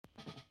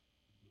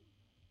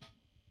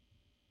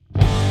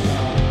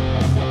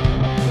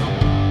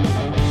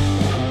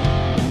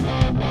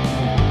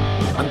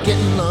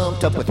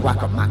lumped up with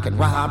Rocker Mike and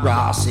Rob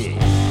Rossi.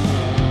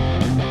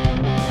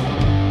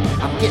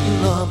 I'm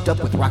getting lumped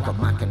up with Rocker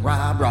Mike and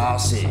Rob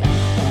Rossi. Well,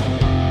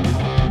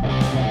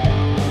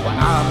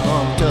 I'm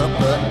lumped up,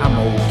 but I'm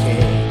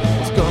okay.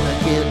 It's gonna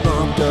get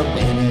lumped up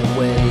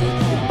anyway.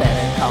 You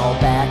better call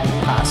back the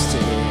posse.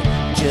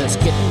 Just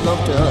getting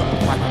lumped up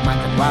with Rocker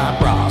Mike and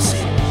Rob Rossi.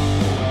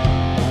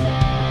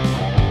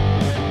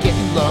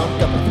 Getting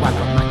lumped up with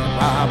Rocker Mike and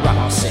Rob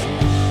Rossi.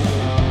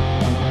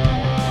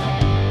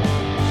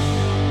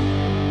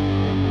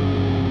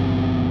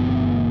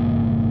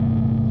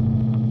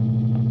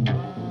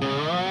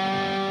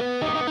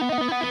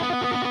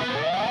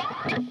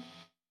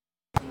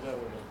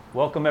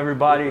 Welcome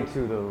everybody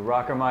to the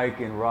Rocker Mike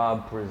and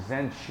Rob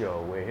Present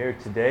Show. We're here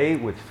today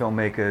with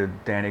filmmaker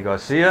Danny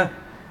Garcia,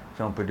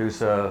 film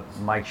producer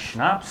Mike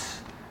Schnaps.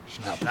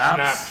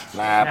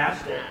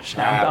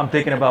 I'm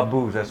thinking about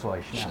booze, that's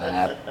why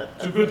Schnaps.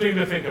 It's a good thing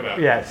to think about.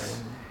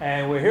 Yes.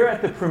 And we're here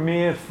at the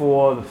premiere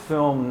for the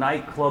film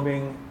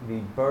Nightclubbing, the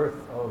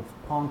Birth of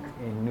Punk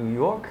in New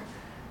York.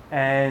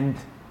 And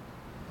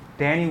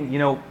Danny, you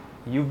know,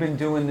 you've been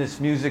doing this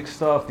music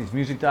stuff, these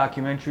music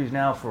documentaries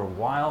now for a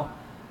while.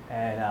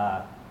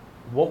 And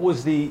what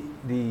was the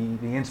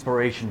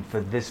inspiration for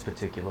this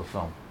particular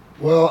film?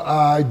 Well,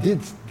 I did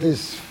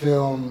this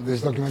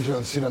documentary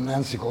on Sid and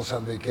Nancy called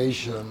Sad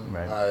Vacation,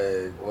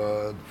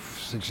 Right.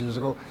 6 years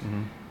ago.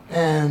 Mm-hmm.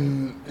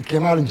 And it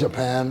came out in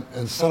Japan,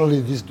 and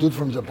suddenly this dude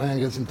from Japan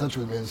gets in touch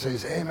with me and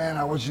says, "Hey man,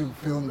 I watched your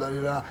film,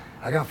 da-da-da.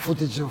 I got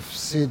footage of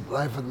Sid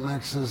live at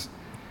Max's."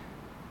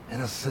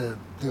 And I said,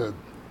 "Dude,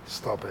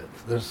 stop it.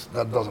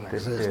 That doesn't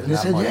exist." And he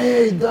said,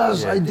 "Yeah, it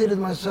does. Yeah. I did it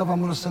myself.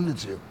 I'm gonna send it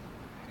to you."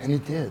 And he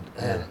did.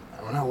 And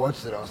when I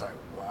watched it, I was like,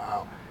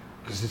 wow,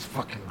 because it's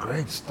fucking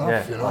great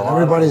stuff, you know. And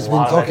everybody's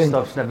been talking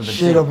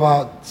shit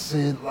about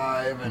Sid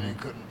live, and he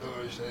couldn't do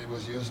it. It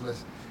was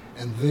useless.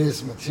 And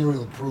this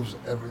material proves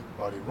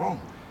everybody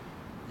wrong.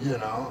 You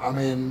know, I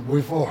mean,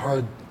 we've all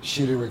heard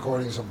shitty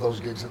recordings of those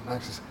gigs at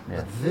Max's,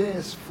 but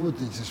this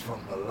footage is from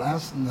the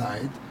last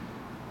night,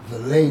 the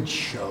Late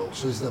Show.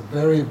 So it's the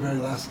very, very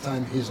last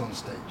time he's on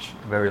stage.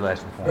 Very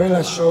last performance. Very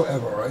last show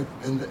ever, right?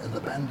 And the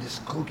band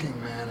is cooking,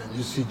 man. And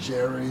you see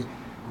Jerry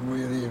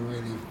really,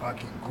 really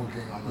fucking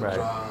cooking on the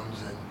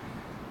drums. And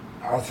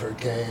Arthur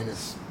Kane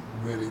is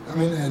really, I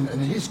mean,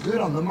 and he's good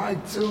on the mic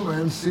too,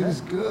 man. Sid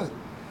is good.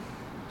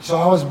 So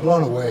I was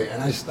blown away.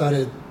 And I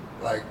started,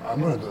 like,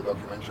 I'm going to do a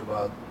documentary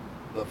about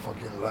the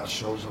fucking last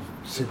shows of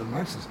Sid and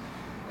Max's.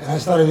 And I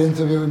started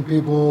interviewing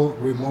people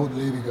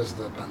remotely because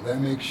the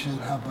pandemic shit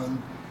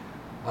happened.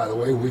 By the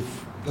way,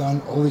 we've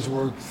done all this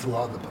work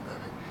throughout the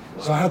pandemic.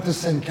 So I had to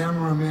send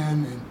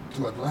cameramen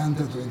to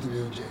Atlanta to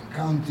interview Jane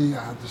County.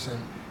 I had to send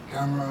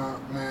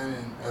cameramen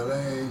in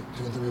LA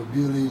to interview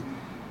Billy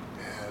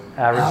and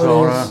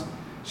Arizona. Alice.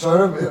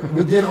 So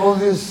we did all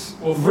this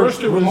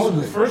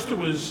remotely. First it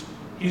was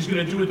he's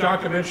going to do a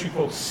documentary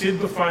called Sid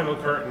the Final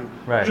Curtain,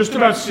 just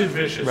about Sid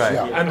Vicious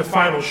and the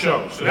final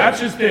show. So that's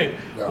his thing.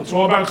 Yeah. It's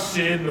all about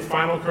Sid and the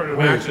final curtain of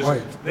Max's.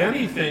 Then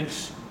he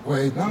thinks,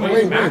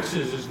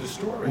 Max's is the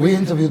story. We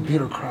interviewed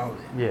Peter Crowley,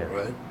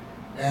 right?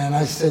 And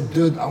I said,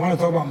 dude, I want to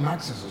talk about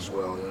Max's as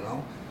well, you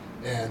know?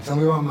 And tell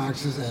me about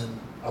Max's and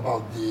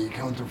about the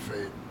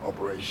counterfeit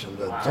operation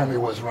that Tommy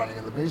was running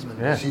in the basement.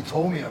 Because he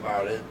told me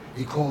about it.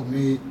 He called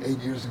me 8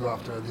 years ago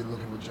after I did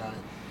Looking with Johnny.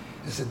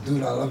 He said,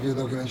 dude, I love your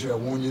documentary. I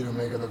want you to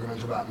make a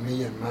documentary about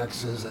me and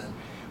Max's, and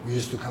we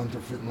used to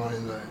counterfeit money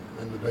in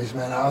the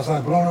basement. And I was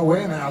like blown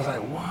away, man. I was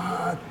like,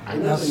 what?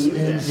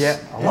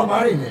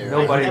 Nobody knew.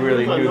 Nobody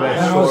really knew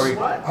that story.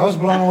 I was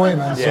blown away,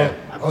 man. So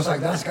I was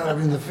like, that's gotta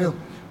be in the film.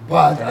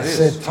 But I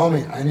said,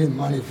 Tommy, I need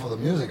money for the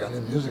music. I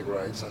need music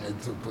rights. I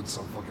need to put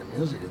some fucking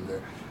music in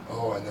there.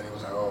 Oh, and then he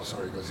was like, oh,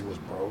 sorry, because he was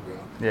broke, you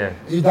know. Yeah.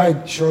 He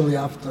died shortly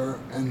after.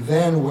 And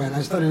then when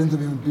I started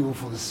interviewing people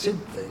for the Sid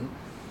thing,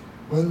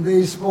 when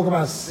they spoke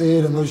about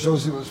Sid and those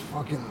shows, it was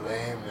fucking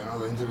lame, you know.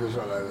 The interviews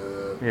were like,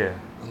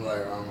 I'm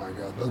like, oh my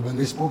God. But when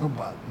they spoke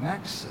about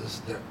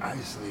Max's, their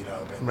eyes lit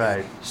up and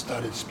they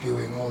started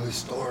spewing all these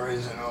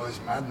stories and all this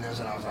madness.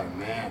 And I was like,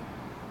 man,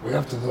 we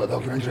have to do a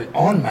documentary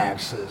on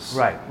Max's.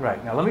 Right.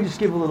 Now let me just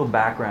give a little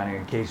background here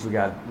in case we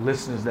got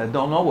listeners that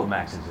don't know what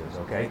Max's is,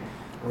 okay?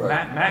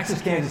 Right.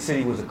 Max's Kansas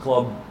City was a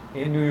club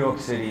in New York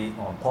City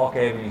on Park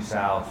Avenue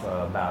South,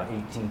 about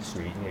 18th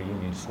Street near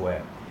Union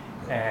Square.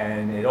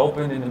 And it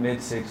opened in the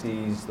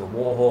mid-'60s. The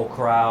Warhol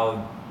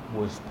crowd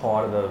was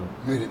part of the...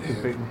 Made it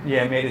hip.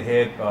 Made it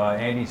hip.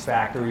 Andy's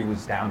Factory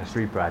was down the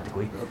street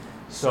practically. Yep.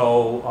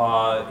 So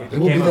it they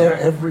would be there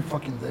every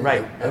fucking day.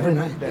 Right. Every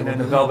night. And then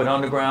the Velvet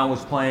Underground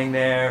was playing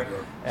there.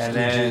 Yep.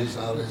 And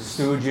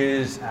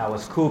Stooges,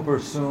 Alice Cooper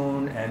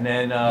soon. And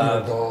then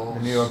the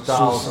New York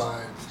Dolls.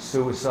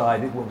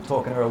 Suicide. We're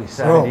talking early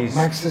 70s.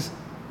 Bro, Max's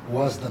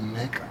was the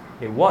mecca.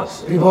 It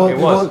was. People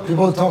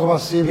talk about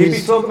CBs.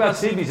 People talk about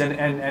CBs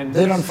and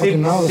they don't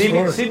fucking know the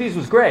story. CBs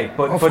was great,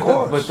 but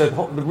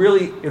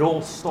really it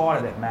all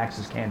started at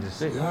Max's Kansas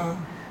City. Yeah.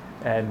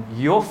 And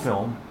your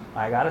film,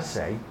 I gotta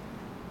say,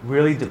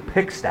 really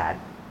depicts that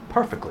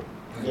perfectly.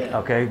 Yeah.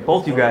 Okay,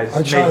 both you guys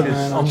made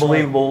this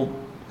unbelievable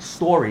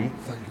story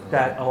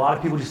that a lot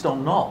of people just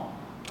don't know.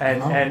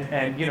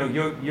 And you know,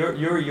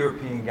 you're a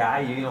European guy.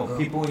 You know,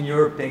 people in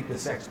Europe think the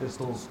Sex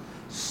Pistols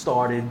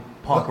started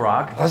punk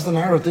rock. That's the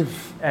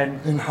narrative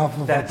in half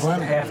of the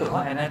planet. Half the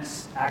planet, and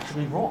that's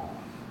actually wrong.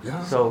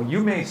 Yeah. So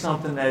you made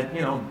something that,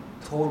 you know,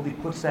 totally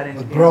puts that in.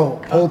 But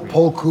bro,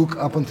 Paul Cook,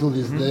 up until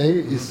this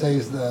day, he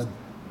says that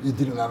he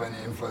didn't have any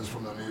influence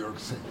from the New York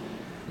scene.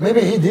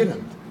 Maybe he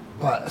didn't,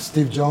 but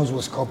Steve Jones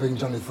was copying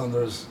Johnny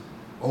Thunders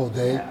all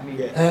day,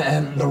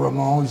 and the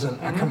Ramones,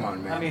 and come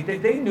on, man. I mean,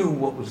 they knew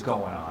what was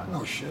going on.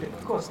 No shit.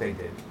 Of course they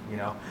did. You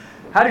know,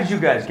 how did you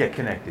guys get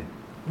connected?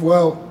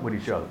 Well, with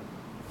each other.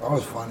 That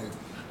was funny.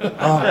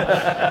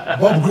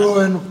 Bob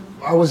Gruen,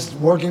 I was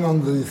working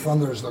on the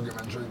Thunders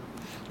documentary,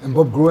 and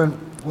Bob Gruen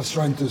was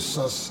trying to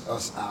suss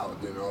us out,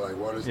 you know, like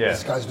what is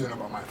this guy's doing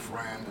about my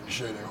friend and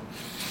shit, you know.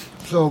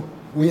 So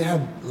we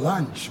had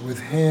lunch with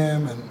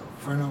him and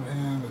a friend of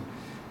him, and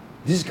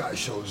this guy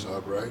shows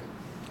up, right?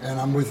 And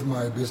I'm with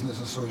my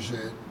business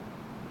associate,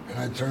 and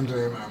I turn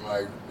to him and I'm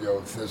like,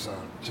 yo, Cesar,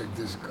 check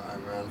this guy,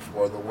 man,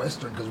 for the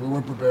Western, because we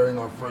were preparing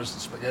our first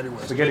spaghetti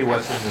Western. Spaghetti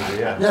Western movie,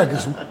 yeah. Yeah,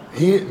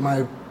 because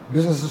my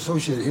business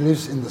associate, he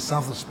lives in the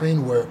south of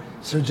Spain where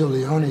Sergio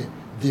Leone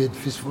did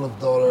Fistful of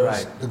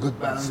Dollars, The Good,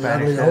 Bad, and the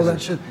Ugly, all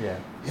that shit.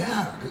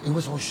 Yeah, it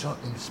was all shot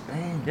in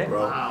Spain,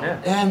 bro. Wow.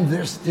 Yeah. And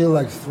there's still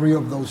like 3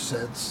 of those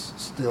sets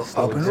still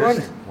up and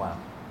running. Wow.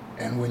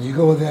 And when you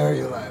go there,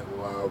 you're like,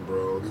 wow,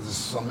 bro, there's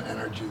some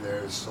energy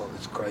there. It's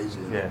crazy.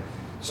 You know? Yeah.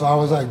 So I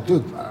was like,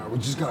 dude, we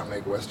just gotta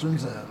make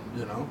Westerns, and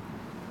you know.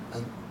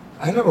 And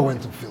I never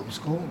went to film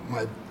school.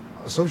 My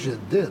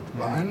associate did,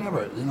 but I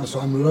never, you know.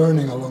 So I'm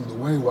learning along the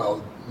way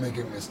while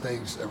making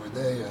mistakes every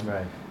day,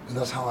 and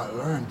that's how I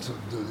learned to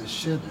do this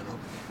shit, you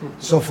know.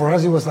 So for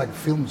us, it was like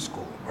film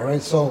school, all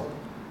right. So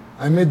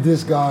I met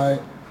this guy,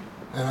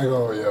 and I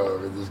go, yo,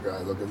 look at this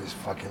guy, look at this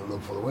fucking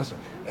look for the Western.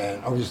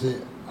 And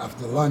obviously,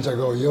 after lunch, I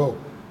go, yo,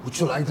 would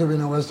you like to be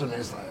in a Western? And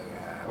he's like,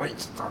 what are you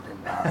talking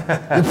about?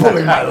 You're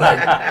pulling my leg.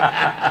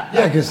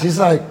 Yeah, because he's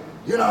like,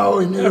 you know,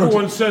 in New York.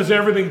 Everyone says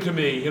everything to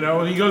me, you know.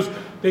 And he goes,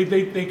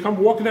 they come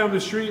walking down the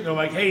street, and they're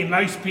like, hey,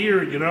 nice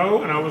beard, you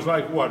know. And I was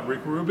like, what,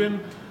 Rick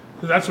Rubin?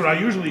 Because that's what I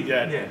usually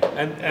get. Yeah.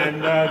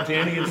 And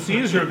Danny and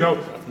Caesar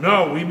go,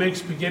 no, we make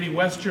spaghetti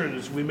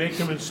westerns. We make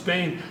them in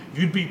Spain.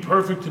 You'd be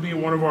perfect to be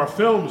in one of our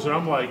films. And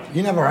I'm like...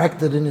 He never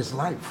acted in his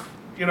life.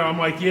 You know, I'm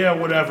like, yeah,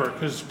 whatever.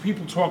 Because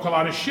people talk a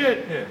lot of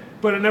shit,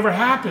 but it never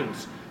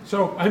happens.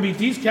 So I meet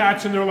these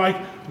cats, and they're like,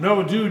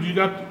 "No, dude, you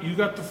got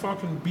the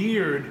fucking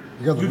beard.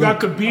 You got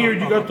the beard.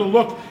 You got the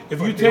look.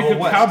 If you take a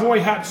cowboy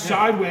hat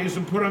sideways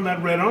and put on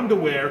that red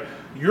underwear,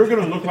 you're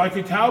gonna look like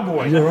a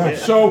cowboy." You're right.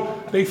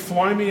 So they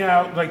fly me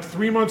out. Like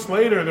 3 months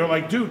later, they're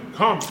like, "Dude,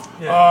 come,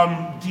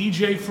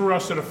 DJ for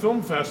us at a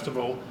film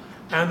festival."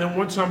 And then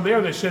once I'm there,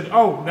 they said,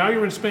 "Oh, now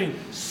you're in Spain.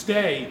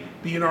 Stay,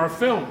 be in our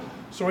film."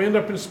 So I end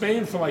up in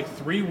Spain for like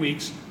 3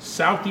 weeks,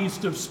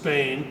 southeast of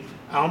Spain,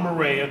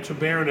 Almeria,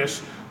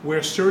 Tabernas,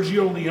 where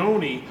Sergio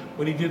Leone,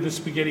 when he did the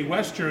spaghetti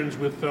westerns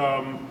with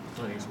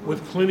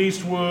Clint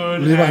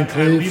Eastwood,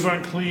 and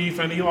Levi Cleef,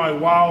 and Eli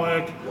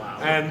Wallach,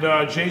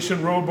 and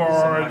Jason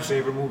Robards,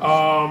 you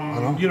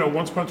know,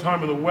 Once Upon a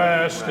Time in the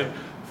West, and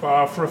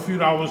For a Few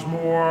Dollars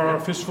More,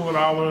 Fistful of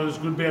Dollars,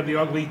 Good, Bad, the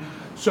Ugly.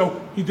 So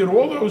he did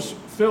all those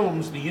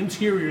films, the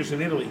interiors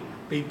in Italy.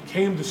 They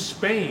came to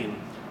Spain,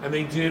 and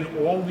they did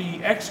all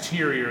the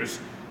exteriors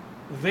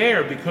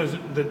there, because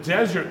the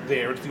desert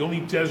there, it's the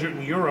only desert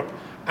in Europe,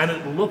 and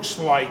it looks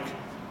like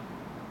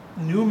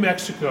New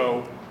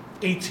Mexico,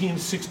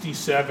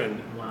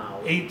 1867,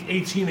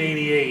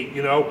 1888,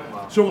 you know?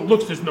 Wow. So it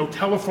looks, there's no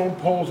telephone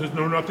poles, there's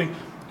no nothing,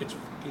 it's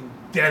fucking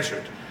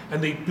desert.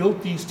 And they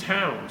built these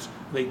towns,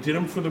 they did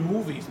them for the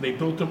movies, and they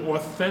built them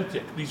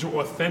authentic. These are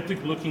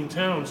authentic looking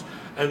towns.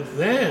 And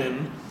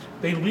then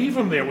they leave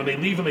them there. When they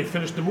leave and they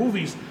finish the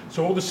movies,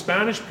 so all the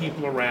Spanish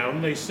people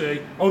around, they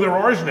say, oh, they're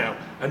ours now,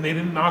 and they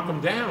didn't knock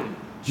them down.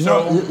 You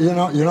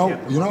know,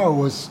 it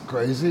was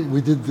crazy.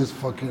 We did this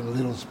fucking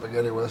little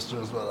spaghetti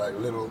westerns with like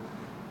little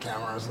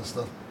cameras and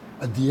stuff.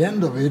 At the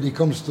end of it, he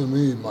comes to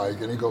me, Mike,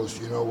 and he goes,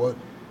 you know what?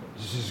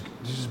 This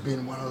has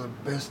been one of the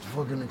best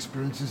fucking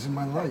experiences in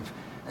my life.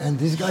 And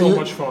this guy, so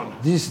much fun.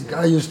 This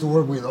guy used to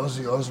work with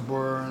Ozzy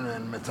Osbourne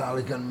and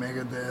Metallica and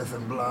Megadeth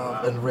and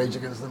blah, and Rage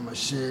Against the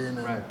Machine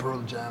and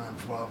Pearl Jam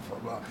and blah, blah,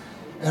 blah.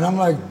 And I'm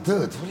like,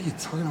 dude, what are you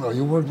talking about?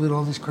 You work with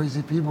all these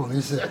crazy people. And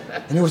he said,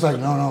 and he was like,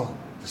 no,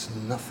 there's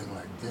nothing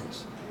like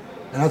this.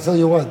 And I'll tell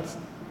you what,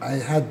 I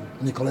had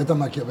Nicoletta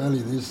Machiavelli,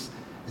 this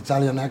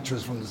Italian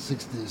actress from the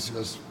 60s. She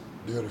was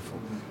beautiful,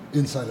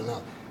 inside and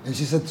out. And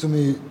she said to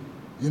me,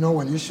 you know,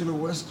 when you shoot a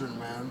Western,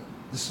 man,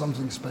 there's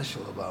something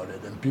special about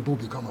it, and people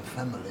become a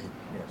family.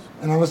 Yes.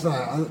 And I was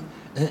like,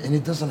 and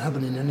it doesn't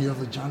happen in any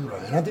other genre.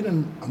 And I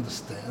didn't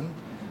understand,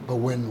 but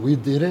when we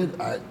did it,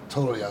 I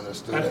totally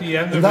understood it. At the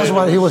end and that's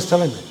what he was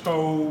telling me.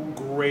 So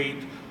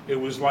great. It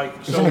was like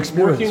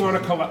working on a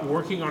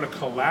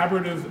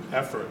collaborative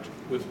effort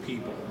with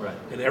people,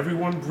 and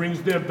everyone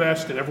brings their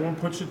best, and everyone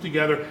puts it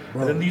together.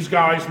 And then these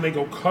guys, and they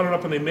go cut it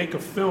up, and they make a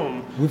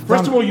film.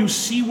 First of all, you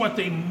see what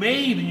they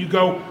made, and you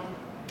go,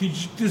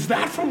 is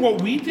that from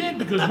what we did?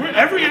 Because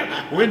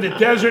we're in the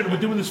desert and we're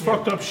doing this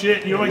fucked up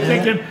shit. And you're like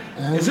thinking,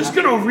 is this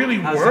going to really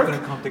work?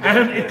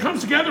 And it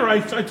comes together. I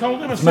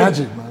told him, I said,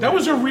 magic, man. That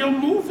was a real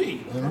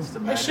movie.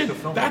 I said,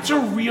 that's a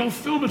real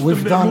film. It's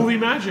the movie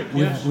magic.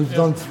 We've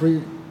done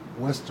 3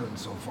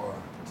 westerns so far.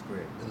 That's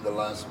great. In the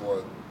last,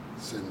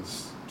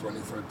 since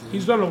 2013?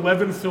 He's done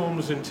 11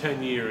 films in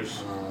 10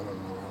 years.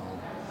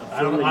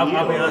 I'll be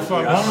honest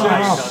with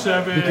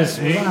you. 6,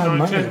 7, 8,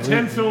 9,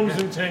 10 films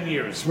in 10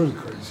 years. It's really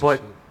crazy.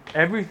 But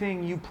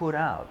everything you put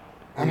out,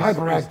 I'm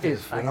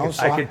hyperactive, you know.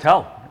 I can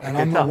tell. And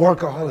I'm a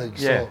workaholic,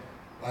 so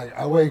like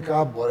I wake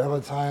up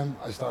whatever time,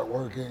 I start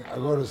working. I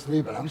go to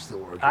sleep, and I'm still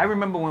working. I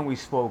remember when we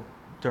spoke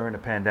during the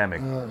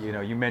pandemic. You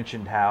know, you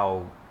mentioned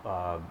how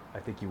I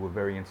think you were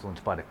very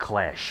influenced by The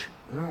Clash.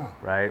 Yeah.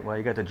 Right? Well,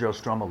 you got the Joe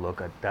Strummer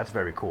look. That's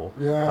very cool.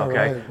 Yeah,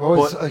 okay? Right.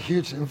 Well, it's a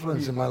huge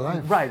influence in my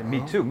life. Right,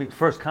 me too.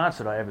 First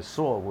concert I ever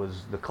saw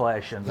was The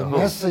Clash and The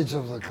message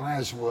of The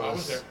Clash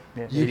was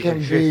you can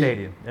be.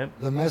 Stadium. Yep.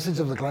 The message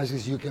of The Clash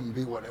is you can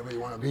be whatever you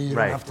want to be. You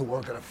don't have to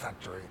work at a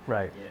factory.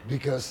 Right.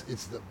 Because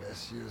it's the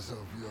best years of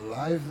your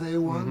life they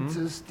want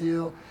to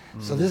steal.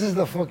 So this is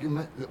the fucking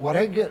what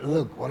I get.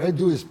 Look, what I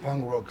do is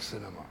punk rock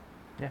cinema.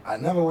 Yeah. I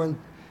never went.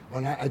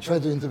 When I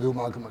tried to interview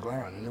Malcolm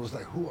McLaren, and he was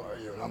like, "Who are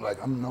you?" And I'm like,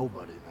 "I'm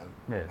nobody,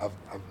 man. Yeah.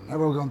 I've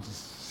never gone to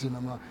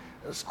cinema,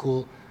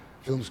 school,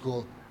 film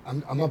school.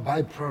 I'm a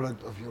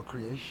byproduct of your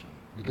creation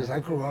because I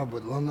grew up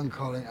with London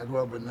Calling. I grew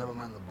up with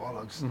Nevermind the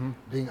Bollocks,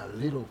 being a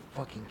little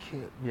fucking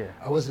kid. Yeah.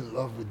 I was in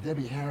love with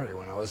Debbie Harry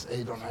when I was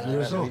 8 or 9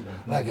 years old,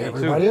 like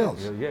everybody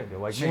else. Yeah, you're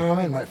like you know what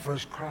I mean? My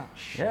first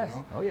crush. Yes. You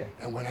know? Oh yeah.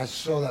 And when I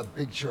saw that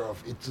picture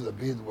of It to the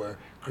Beat where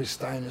Chris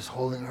Stein is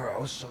holding her, I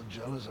was so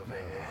jealous of her.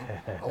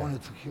 You know? I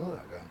wanted to kill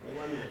that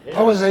guy.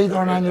 I was 8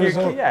 or 9 years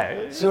old.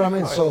 Yeah. See what I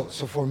mean? So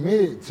for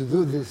me to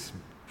do these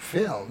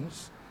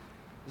films,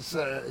 it's,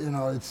 you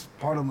know, it's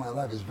part of my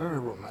life. It's a very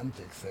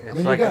romantic thing.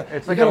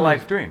 It's like a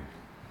life dream.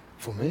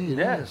 For me, it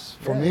is.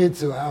 For me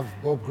to have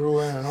Bob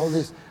Gruen and all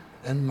this,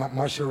 and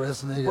Marcia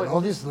Resnick and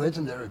all these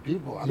legendary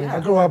people. I mean, I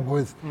grew up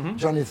with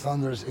Johnny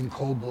Thunders In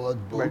Cold Blood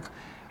book. Right.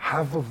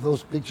 Half of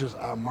those pictures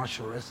are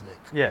Marcia Resnick.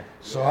 Yeah.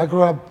 So I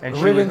grew up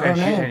reading her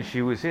name. And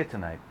she was here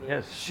tonight.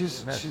 Yes.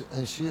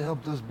 She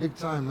helped us big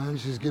time, man.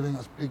 She's giving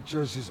us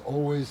pictures. She's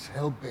always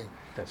helping.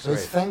 That's so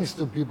it's thanks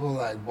to people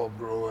like Bob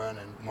Gruen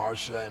and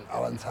Marcia and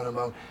Alan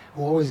Tannenbaum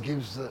who always give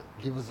us a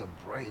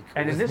break.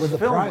 And in this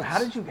film, how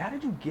did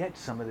you get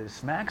some of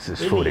this Max's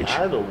footage? Billy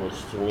Idol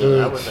was to me.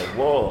 I was like,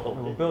 whoa.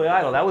 Well, Billy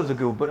Idol, that was a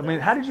good. But I mean,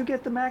 how did you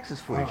get the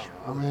Max's footage?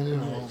 I mean, you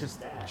know,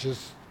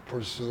 just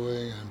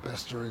pursuing and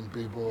pestering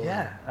people.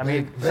 Yeah, I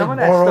mean, some of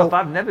that stuff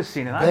I've never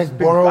seen, and I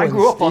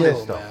grew up on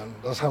this stuff. Man.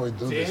 That's how we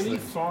do this. Danny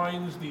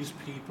finds these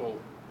people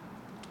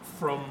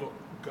from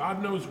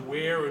God knows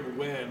where and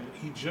when.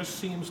 He just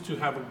seems to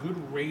have a good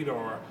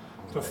radar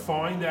to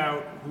find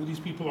out who these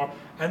people are.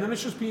 And then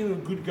it's just being a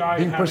good guy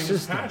and having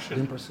his passion.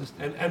 Being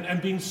persistent. And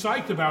being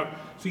psyched about,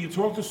 so you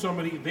talk to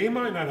somebody, they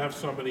might not have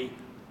somebody,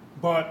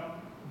 but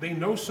they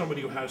know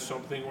somebody who has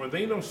something, or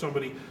they know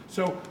somebody.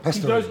 So he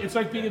does, it's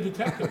like being a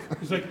detective.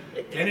 He's like,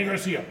 Danny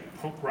Garcia,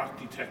 punk rock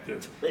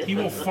detective. He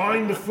will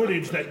find the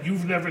footage that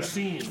you've never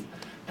seen.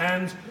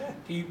 And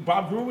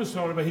Bob Gruen was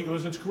talking about, he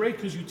goes, it's great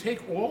because you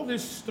take all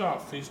this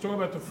stuff, he's talking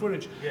about the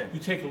footage, you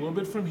take a little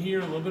bit from here,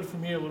 a little bit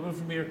from here, a little bit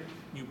from here,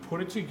 you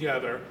put it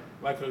together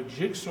like a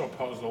jigsaw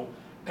puzzle,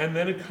 and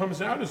then it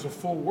comes out as a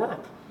full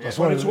work. That's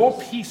but it's all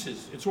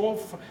pieces, it's all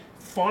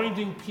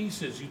finding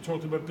pieces. You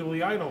talked about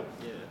Billy Idol.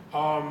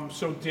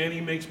 So Danny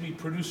makes me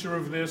producer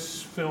of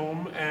this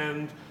film,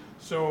 and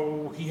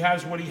so he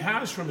has what he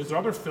has from his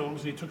other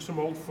films, and he took some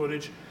old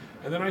footage,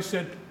 and then I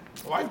said,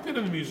 well, I've been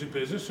in the music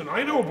business, and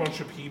I know a bunch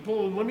of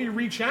people, and let me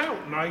reach out.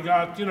 And I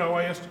got, you know,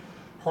 I asked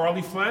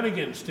Harley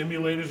Flanagan,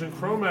 Stimulators and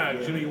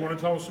Cro-Mags, you know, you want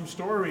to tell us some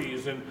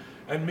stories,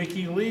 and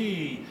Mickey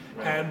Lee,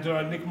 and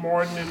Nick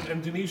Martin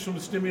and Denise from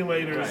the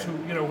Stimulators,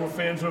 who, you know, were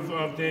fans of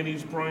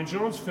Danny's Brian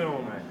Jones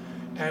film,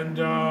 and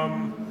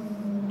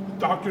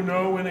Dr.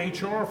 No and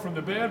HR from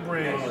the Bad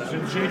Brains,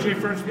 and JJ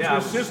French with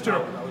his sister.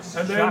 I was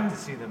and shocked then to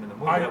see them in the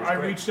movie. I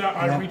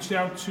reached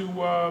out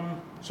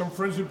to some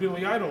friends with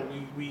Billy Idol.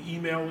 We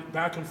emailed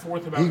back and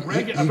forth about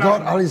reggae. He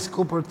got Alice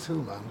Cooper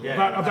too, man.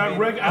 About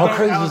reggae. How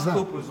crazy Alice is that?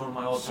 Cooper was one of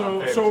my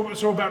all-time favorites.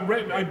 So about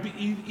reggae, I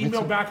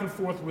emailed back and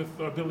forth with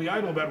Billy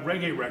Idol about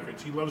reggae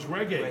records. He loves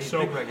reggae. He's a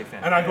big reggae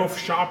fan. And I go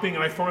shopping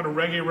and I find a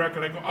reggae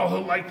record. I go, oh,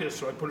 he'll like this.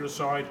 So I put it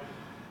aside.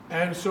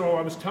 And so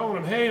I was telling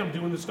him, hey, I'm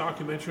doing this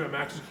documentary on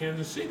Max's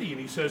Kansas City.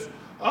 And he says,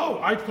 oh,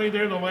 I played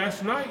there the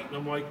last night. And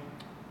I'm like,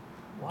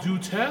 do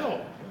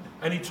tell.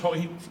 And he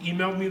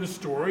emailed me the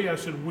story. I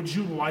said, would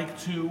you like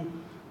to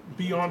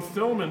be on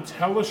film and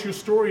tell us your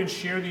story and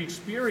share the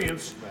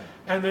experience?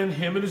 And then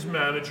him and his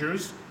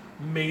managers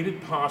made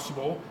it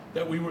possible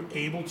that we were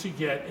able to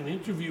get an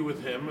interview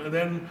with him. And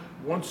then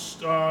once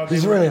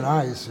he's really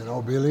nice, you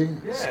know, Billy.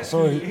 Yeah,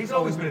 sorry, he's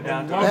always been a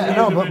down to Yeah,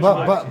 no,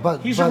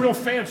 but he's a real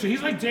fan. So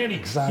he's like Danny.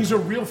 Exactly. He's a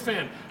real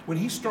fan. When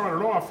he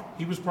started off,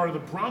 he was part of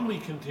the Bromley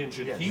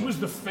contingent. Yes. He was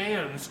the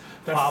fans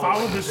that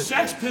followed the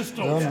Sex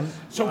Pistols. Yeah.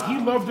 So he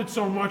loved it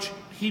so much,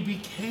 he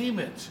became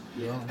it.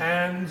 Yeah.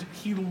 And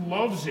he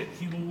loves it.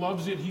 He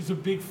loves it. He's a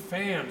big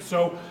fan.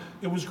 So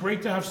it was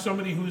great to have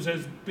somebody who's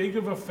as big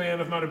of a fan,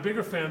 if not a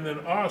bigger fan than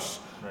us,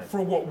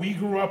 for what we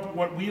grew up,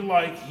 what we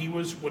like. He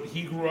was what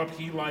he grew up,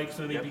 he likes,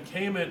 and he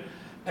became it.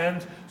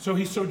 And so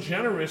he's so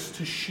generous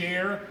to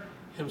share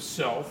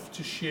himself,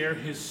 to share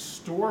his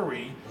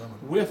story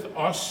with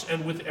us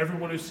and with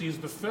everyone who sees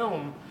the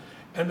film.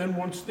 And then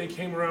once they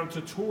came around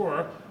to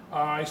tour,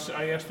 I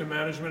asked the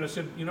management, I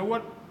said, you know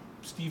what,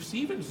 Steve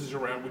Stevens is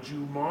around, would you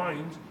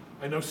mind?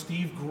 I know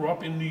Steve grew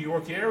up in New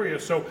York area,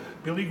 so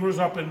Billy grows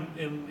up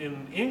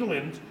in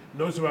England,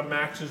 knows about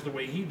Max's the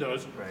way he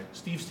does. Right.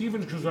 Steve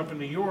Stevens grows up in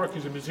New York,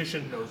 he's a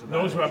musician,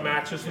 knows about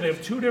Max's. So they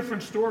have two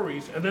different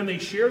stories, and then they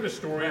share the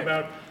story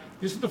about,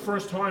 this is the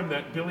first time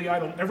that Billy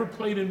Idol ever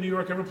played in New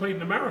York, ever played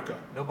in America.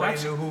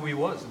 Nobody knew who he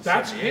was.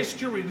 That's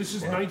history. This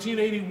is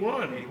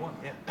 1981. 81,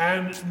 yeah.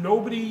 And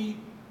nobody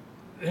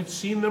had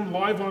seen them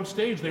live on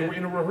stage. They were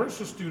in a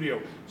rehearsal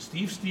studio.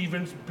 Steve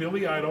Stevens,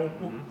 Billy Idol.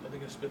 I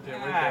think I spit there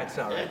right there. That's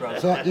all right, brother.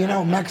 So you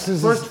know,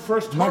 Max's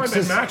First time,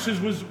 and Max's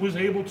was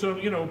able to,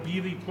 you know, be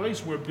the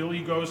place where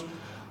Billy goes,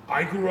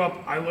 I grew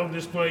up, I love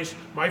this place,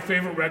 my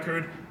favorite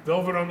record,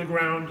 Velvet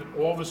Underground.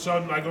 All of a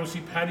sudden, I go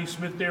see Patti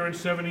Smith there in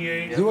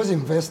 '78. He was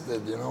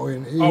invested, you know.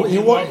 He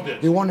loved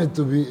it. He wanted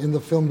to be in the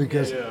film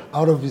because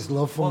out of his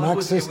love for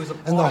Max's it was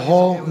and the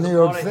whole New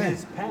York thing.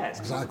 His past.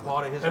 Exactly.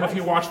 Part of his And life. if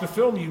you watch the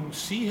film, you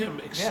see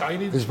him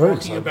excited, He's very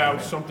talking excited.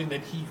 about something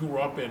that he grew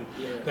up in,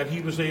 that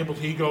he was able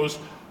to. He goes,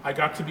 I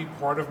got to be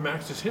part of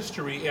Max's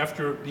history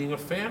after being a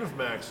fan of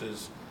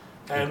Max's.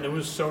 And it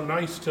was so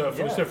nice for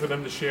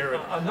them to share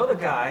it. Another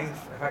guy,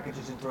 if I could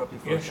just interrupt you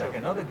for a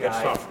second, another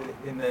guy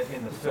in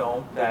the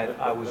film that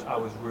I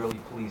was really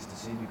pleased to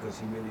see because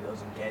he really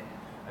doesn't get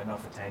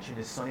enough attention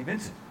is Sonny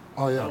Vincent.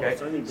 Oh yeah. Okay.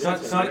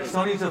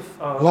 Sonny's a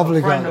Lovely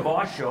friend guy. of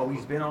our show.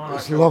 He's been on our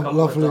It's show a couple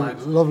of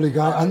times. lovely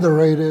guy,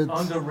 underrated.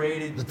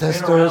 Underrated. The been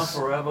around Testers.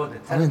 forever.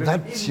 The I mean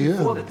Testers, that even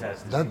before tune, the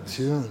Testers, that even.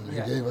 tune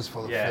he gave us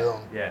for the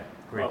film. Yeah,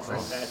 great. Oh,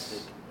 fantastic.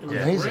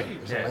 Amazing. Great.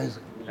 It's Yeah.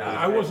 amazing.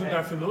 I wasn't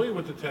that familiar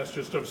with the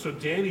Tester stuff, so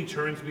Danny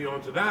turns me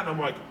on to that, and I'm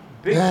like,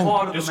 Big And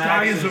part of this the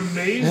guy Max's is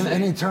amazing.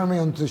 And he turned me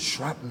on to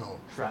Shrapnel.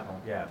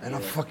 Shrapnel, yeah. And I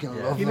fucking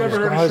love He those never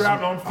heard of guys.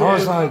 Shrapnel. I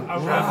was like,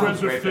 I'm wow,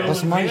 friends with Phil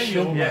that's and my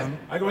Daniel. shit, man.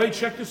 I go, hey,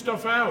 check this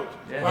stuff out.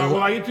 Yeah. Well,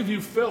 I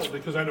interviewed Phil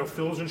because I know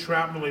Phil's in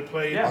Shrapnel. They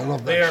played Yeah. I love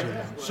that there. shit,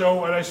 man.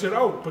 So, and I said,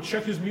 oh, but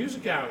check his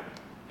music out.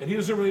 And he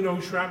doesn't really know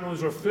who Shrapnel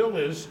is or Phil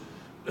is.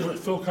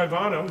 Phil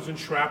Caivano is in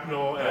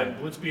Shrapnel and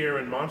Blitzbeer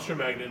and Monster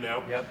Magnet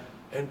now. Yep.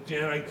 And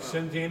Dan, I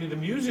send Danny the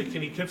music,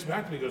 and he gets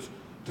back to me and goes,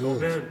 oh,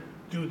 man,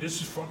 dude,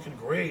 this is fucking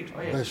great.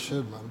 Best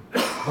shit, man.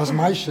 That's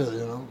my shit, you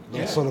know,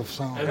 that sort of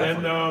sound. And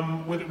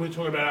then we're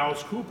talking about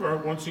Alice Cooper.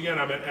 Once again,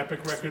 I'm at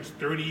Epic Records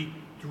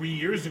 33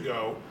 years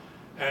ago.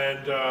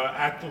 And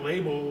at the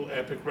label,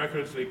 Epic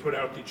Records, they put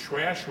out the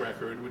Trash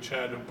record, which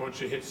had a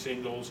bunch of hit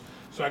singles.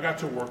 So I got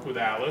to work with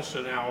Alice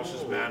and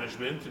Alice's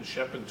management and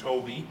Shep and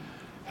Toby.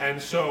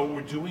 And so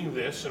we're doing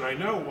this, and I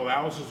know, well,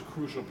 Alice is a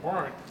crucial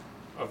part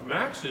of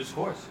Max's. Of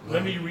course.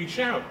 Let me reach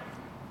out.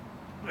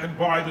 And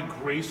by the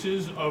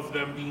graces of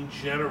them being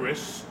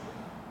generous,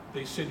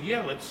 they said,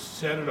 yeah, let's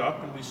set it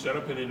up. And we set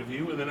up an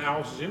interview. And then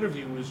Alice's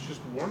interview was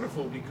just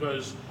wonderful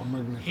because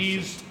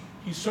he's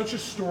such a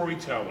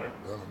storyteller.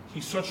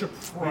 He's such a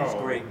pro. He's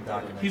great in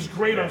documentary. He's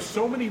great on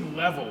so many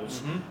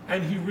levels.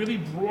 And he really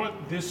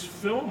brought this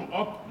film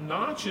up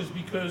notches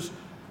because,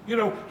 you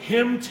know,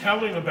 him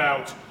telling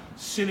about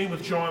sitting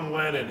with John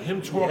Lennon,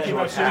 him talking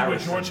about sitting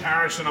with George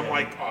Harrison. I'm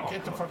like, oh,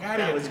 get the fuck out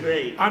of here. That was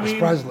great. I mean,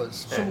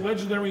 priceless. some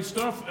legendary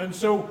stuff. And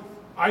so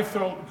I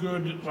felt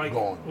good, like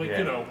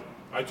you know,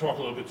 I talk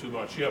a little bit too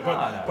much,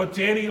 but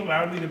Danny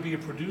allowed me to be a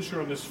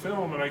producer on this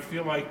film, and I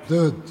feel like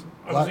Dude,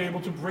 I was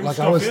able to bring like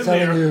stuff I was in telling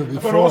there. you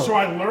before. But also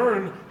I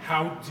learned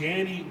how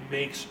Danny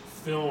makes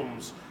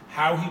films,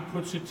 how he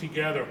puts it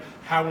together,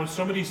 how when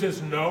somebody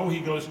says no, he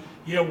goes,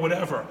 yeah,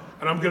 whatever,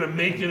 and I'm going to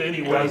make it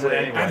anyway. Does it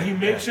anyway, And he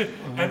makes it,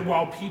 and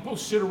while people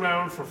sit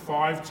around for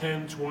 5,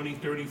 10, 20,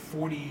 30,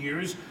 40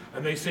 years,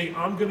 and they say,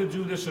 I'm going to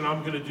do this and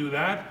I'm going to do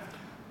that,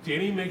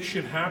 Danny makes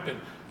shit happen.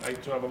 I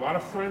have a lot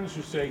of friends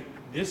who say,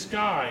 this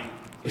guy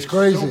is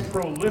crazy. so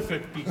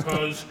prolific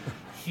because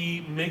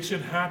he makes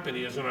it happen.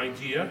 He has an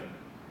idea,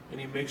 and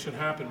he makes it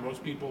happen.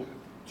 Most people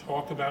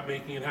talk about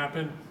making it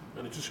happen,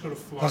 and it's just going to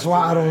fly. That's what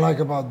I don't like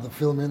about the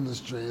film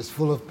industry. It's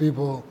full of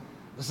people.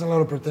 There's a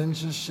lot of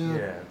pretentious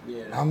shit.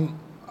 Yeah.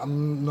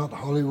 I'm not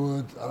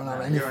Hollywood. I don't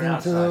have You're an anything to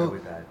outsider do.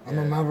 with that. I'm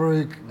a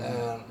maverick,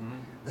 and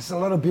there's a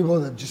lot of people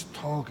that just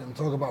talk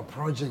about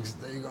projects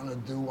they're gonna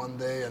do one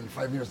day, and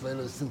 5 years later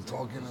they're still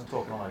talking and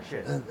talking a lot of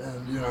shit. And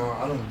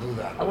I don't do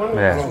that. I want to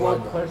ask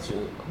one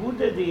question. Who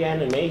did the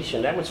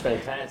animation? That was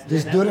fantastic.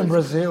 This dude in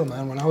Brazil,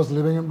 man. When I was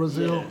living in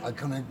Brazil, I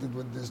connected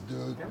with this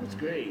dude. That was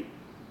great.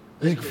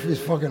 He's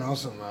fucking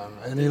awesome, man.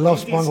 And he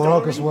loves punk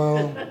rock as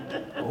well.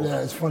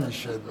 Yeah, it's funny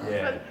shit, man.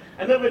 Yeah.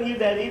 I never knew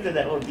that either,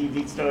 that whole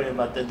DD story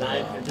about the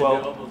knife.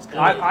 Well,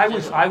 I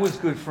was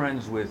good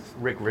friends with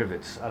Rick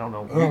Rivets. I don't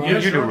know.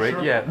 You knew Rick,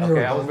 yeah.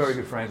 Okay, I was very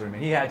good friends with him.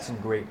 He had some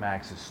great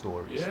Max's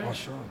stories. Yeah. Oh,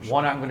 sure.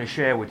 One I'm going to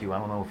share with you. I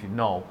don't know if you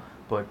know,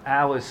 but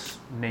Alice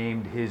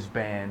named his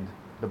band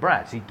the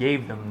Brats. He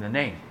gave them the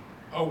name.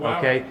 Oh, wow,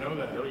 Okay? I didn't know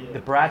that. Oh, yeah.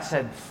 The Brats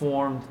had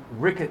formed.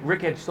 Rick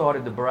had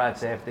started the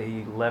Brats after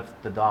he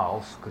left the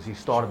Dolls, because he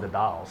started the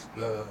Dolls.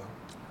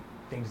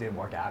 Things didn't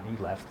work out. He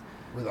left.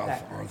 With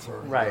Arthur.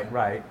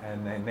 Right.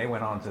 And then they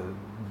went on to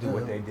do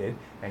what they did.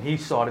 And he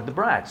started the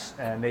Brats.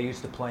 And they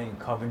used to play in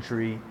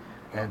Coventry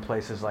and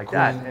places like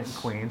that. And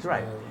Queens,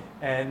 right.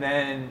 And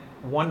then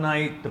one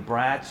night, the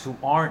Brats, who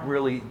aren't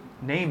really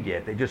named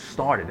yet, they just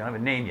started, they don't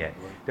have a name yet.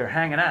 They're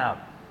hanging out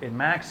in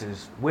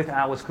Max's with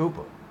Alice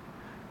Cooper.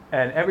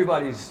 And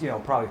everybody's,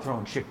 probably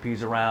throwing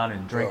chickpeas around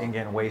and drinking,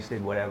 getting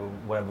wasted, whatever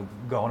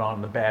going on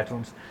in the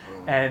bathrooms.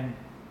 And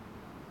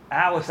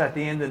Alice, at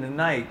the end of the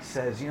night,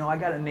 says, I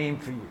got a name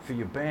for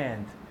your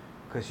band,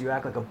 because you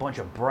act like a bunch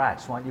of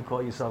brats. Why don't you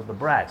call yourselves the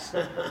Brats?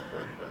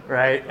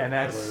 Right? And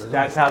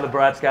that's how the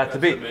Brats got to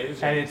be.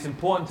 Amazing. And it's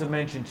important to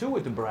mention, too,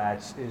 with the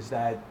Brats, is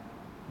that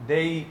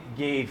they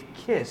gave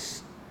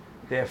Kiss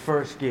their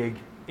first gig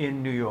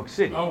in New York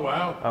City. Oh,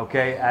 wow.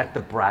 Okay, at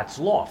the Brats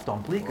Loft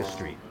on Bleecker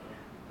Street.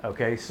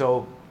 Okay,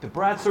 so the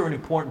Brats are an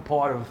important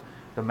part of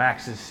the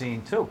Max's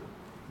scene, too,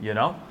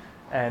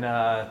 And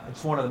I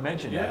just wanted to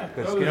mention that,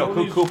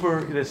 because,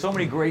 Cooper, there's so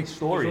many great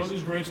stories. There's all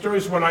these great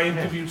stories. When I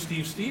interviewed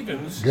Steve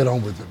Stevens, Get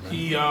on with it,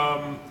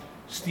 man.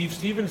 Steve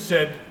Stevens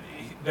said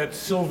that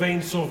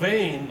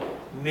Sylvain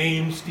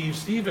named Steve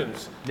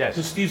Stevens. Yes.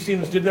 Because Steve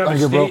Stevens didn't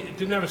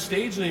have a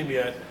stage name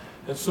yet.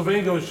 And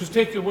Sylvain goes, just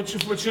take it,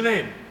 what's your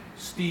name?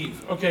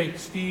 Steve. Okay,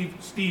 Steve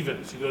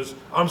Stevens. He goes,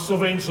 I'm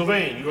Sylvain.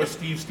 You're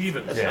Steve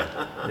Stevens.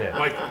 Yeah.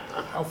 Like,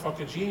 how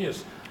fucking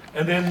genius.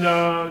 And then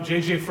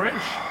JJ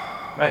French.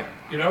 Right.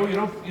 You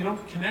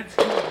don't connect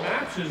him with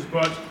Max's,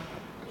 but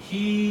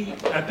he,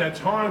 at that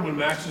time when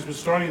Max's was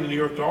starting, the New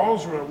York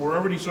Dolls were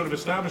already sort of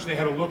established. They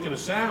had a look and a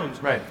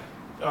sound. Right.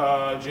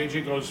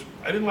 JJ goes,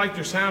 I didn't like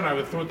their sound.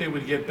 I thought they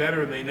would get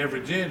better, and they never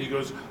did. He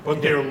goes,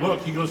 but their look.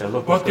 He goes,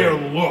 but their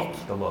look.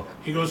 The look.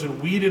 He goes, and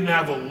we didn't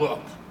have a look.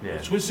 Yeah.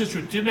 Twisted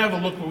Sister didn't have a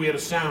look, but we had a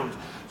sound.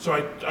 So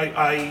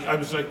I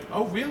was like,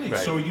 oh, really? Right.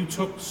 So you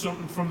took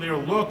something from their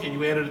look and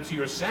you added it to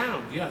your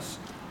sound? Yes.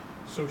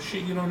 So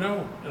shit you don't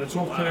know, and it's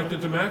all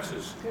connected to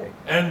Max's. Okay.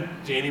 And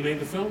Danny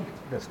made the film.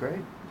 That's great.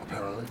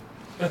 Apparently.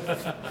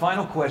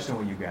 Final question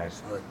with you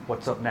guys. All right.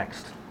 What's up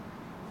next?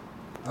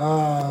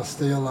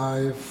 Stay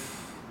alive,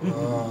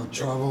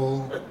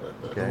 travel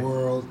the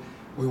world.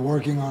 We're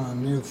working on a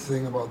new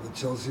thing about the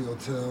Chelsea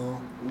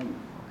Hotel.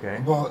 Okay.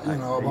 About I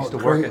about used to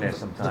work in there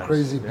sometimes. the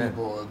crazy Yeah.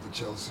 people at the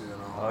Chelsea.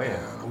 Oh,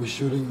 yeah. And we're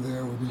shooting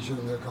there. We've been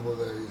shooting there a couple of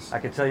days. I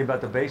can tell you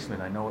about the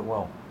basement. I know it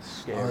well.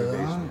 Scary Oh, yeah?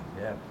 basement.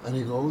 Yeah.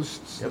 Any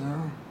ghosts Yep.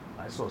 there?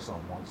 I saw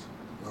some once.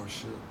 Oh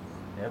shit.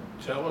 Man. Yep.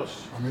 Tell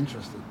us. I'm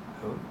interested.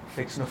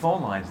 Fixing the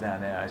phone lines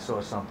down there. I saw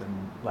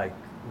something like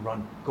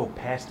go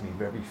past me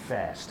very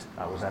fast.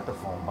 I was at the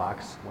phone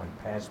box,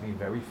 went past me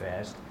very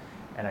fast,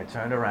 and I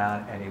turned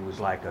around and it was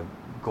like a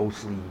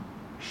ghostly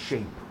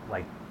shape,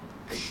 like,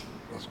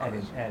 That's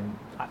crazy. and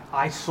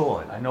I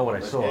saw it. I know what I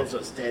saw. Hands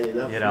are standing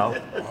up.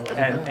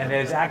 And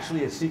there's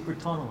actually a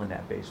secret tunnel in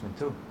that basement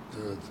too.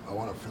 Dude, I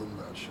want to film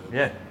that shit.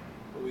 Yeah.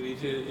 We need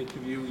to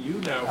interview you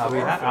now. I'll for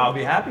be, our film. I'll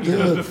be happy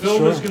Dude. to. The film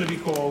Sure. is going to be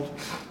called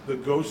The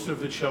Ghosts of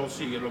the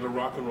Chelsea and Other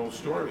Rock and Roll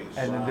Stories.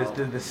 And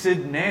the Sid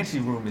and Nancy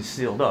room is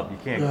sealed up. You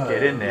can't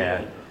get in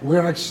there.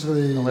 We're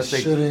actually Unless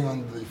they- shooting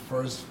on the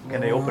first floor.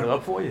 Can they open it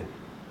up for you?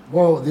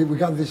 Well, we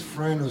got this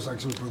friend who's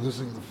actually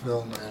producing the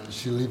film, and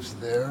she lives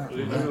there.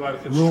 They're doing a lot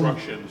of Room-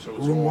 construction, so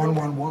it's Room all-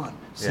 111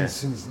 Yeah.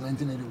 since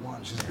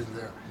 1981. She's been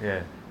there.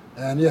 Yeah.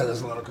 And yeah,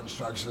 there's a lot of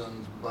construction,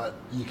 but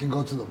you can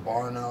go to the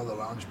bar now, the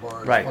lounge bar.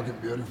 It's Right. fucking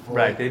beautiful.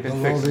 Right. They've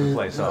been The fixing the lobby-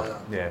 place up.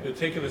 yeah. Yeah. They're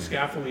taking the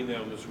scaffolding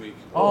down this week.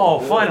 Oh,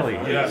 finally.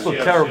 Yes, It looked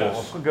yes, terrible.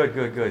 yes.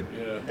 Good.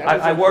 Yeah. That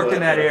was I a worked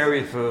in that collaboration.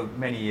 area for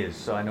many years,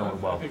 so I know it I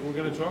well. think we're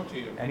going to talk to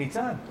you.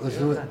 Anytime. Let's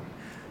do it.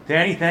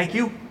 Danny, thank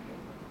you.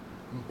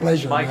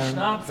 Pleasure, Mike man.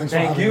 Schnapp, Thanks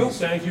thank for having you. us.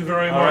 Thank you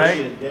very All much.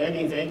 right.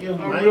 Danny, thank you. A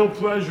Mike, real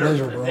pleasure.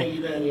 Pleasure, bro. thank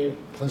you, Danny.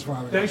 Thanks for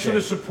having Thanks us. for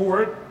the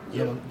support.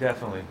 Yeah.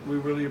 Definitely. We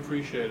really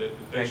appreciate it.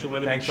 Thanks for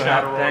letting Thanks me for,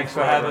 chatter on thanks for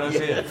forever. having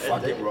us here.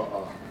 Fucking raw.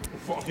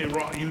 Fucking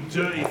raw. You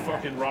dirty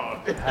fucking raw.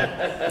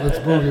 Let's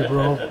boogie,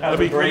 bro. Have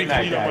a great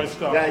night, clean up my guys.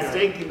 stuff. Guys, here.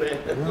 thank you, man.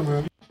 Yeah,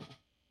 man.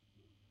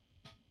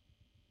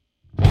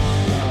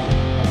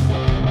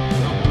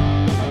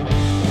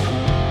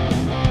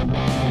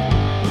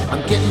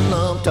 I'm getting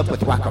lumped up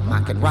with Rocker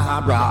Mike and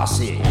Rob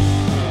Rossi.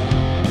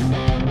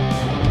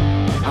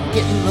 I'm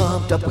getting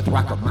lumped up with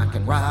Rocker Mike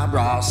and Rob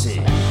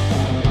Rossi.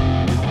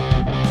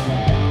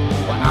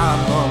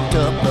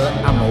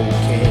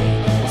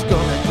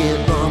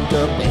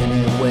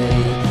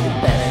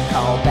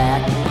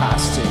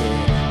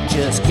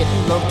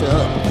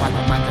 lumped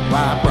up like a